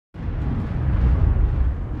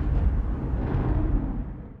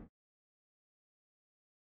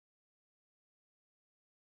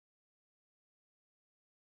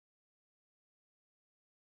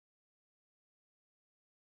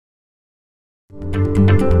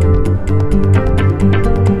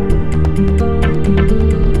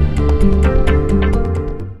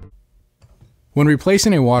When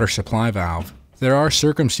replacing a water supply valve, there are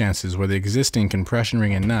circumstances where the existing compression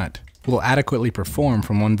ring and nut will adequately perform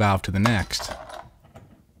from one valve to the next.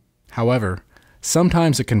 However,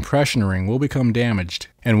 sometimes the compression ring will become damaged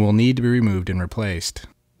and will need to be removed and replaced.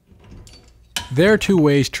 There are two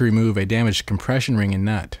ways to remove a damaged compression ring and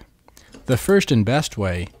nut. The first and best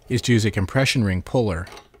way is to use a compression ring puller.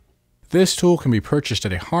 This tool can be purchased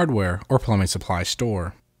at a hardware or plumbing supply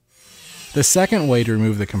store. The second way to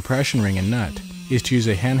remove the compression ring and nut is to use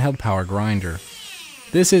a handheld power grinder.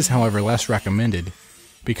 This is, however, less recommended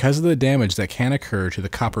because of the damage that can occur to the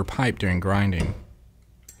copper pipe during grinding.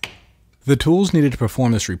 The tools needed to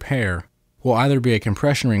perform this repair will either be a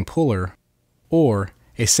compression ring puller or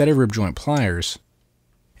a set of rib joint pliers,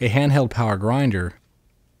 a handheld power grinder,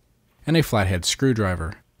 and a flathead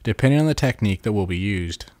screwdriver, depending on the technique that will be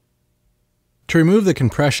used. To remove the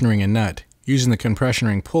compression ring and nut using the compression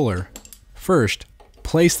ring puller, first,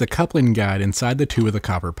 place the coupling guide inside the tube of the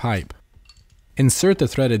copper pipe. Insert the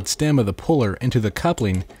threaded stem of the puller into the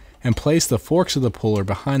coupling and place the forks of the puller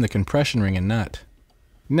behind the compression ring and nut.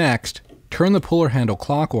 Next, turn the puller handle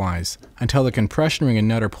clockwise until the compression ring and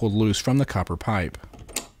nut are pulled loose from the copper pipe.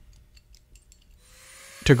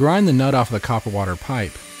 To grind the nut off the copper water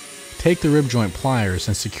pipe, take the rib joint pliers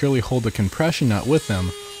and securely hold the compression nut with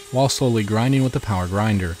them while slowly grinding with the power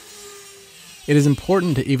grinder. It is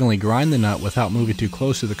important to evenly grind the nut without moving too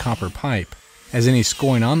close to the copper pipe, as any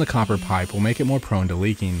scoring on the copper pipe will make it more prone to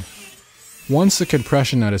leaking. Once the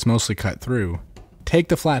compression nut is mostly cut through, take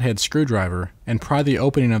the flathead screwdriver and pry the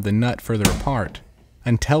opening of the nut further apart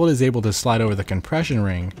until it is able to slide over the compression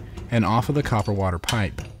ring and off of the copper water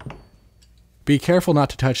pipe. Be careful not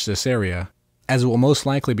to touch this area, as it will most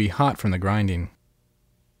likely be hot from the grinding.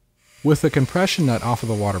 With the compression nut off of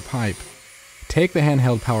the water pipe, take the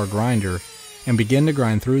handheld power grinder and begin to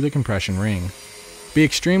grind through the compression ring. Be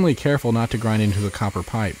extremely careful not to grind into the copper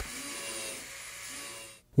pipe.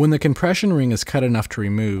 When the compression ring is cut enough to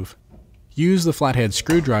remove, use the flathead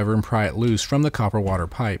screwdriver and pry it loose from the copper water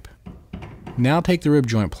pipe. Now take the rib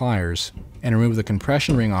joint pliers and remove the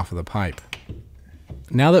compression ring off of the pipe.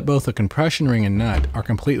 Now that both the compression ring and nut are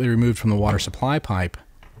completely removed from the water supply pipe,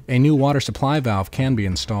 a new water supply valve can be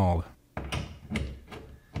installed.